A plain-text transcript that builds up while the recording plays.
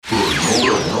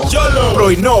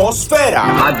Πρωινό σφαίρα.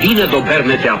 Αντί να τον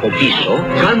παίρνετε από πίσω,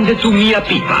 κάντε του μία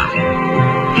πίπα.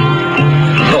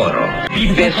 Δώρο.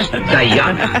 Πίπες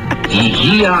Νταϊάννα.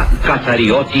 Υγεία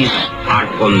Καθαριώτης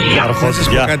Αρχοντιά. Θα σας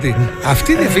πω κάτι.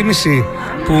 Αυτή η διαφήμιση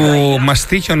που μας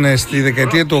τύχιωνε στη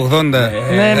δεκαετία του 80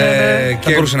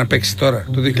 και μπορούσε να παίξει τώρα,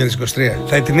 το 2023,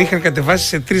 θα την είχαν κατεβάσει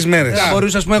σε 3 μέρες.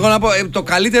 Μπορούσα, ας πούμε, εγώ να πω το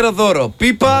καλύτερο δώρο.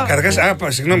 Πίπα. Καταρχάς,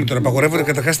 συγγνώμη τώρα, απαγορεύονται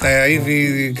καταρχάς τα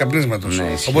είδη καπνίσματος.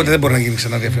 Οπότε δεν μπορεί να γίνει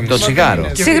ξανά διαφήμιση. Το τσιγάρο.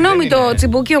 Συγγνώμη, το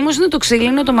τσιμπούκι όμως είναι το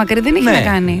ξύλινο, το μακρύ δεν έχει να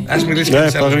κάνει. Ας μιλήσει και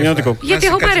Γιατί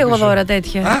έχω πάρει εγώ δώρα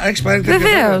τέτοια. Α, έχεις πάρει τέτοια.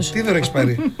 Βεβαίως. Τι δώρα έχεις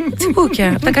πάρει?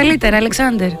 Τσιμπούκια, τα καλύτερα,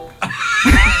 Αλεξάνδερ.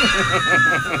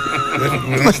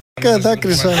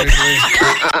 Κατάκρισα. 6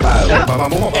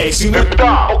 με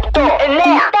 7, 8,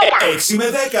 9, 10. 6 με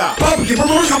 10.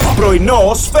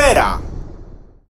 Πρωινό σφαίρα.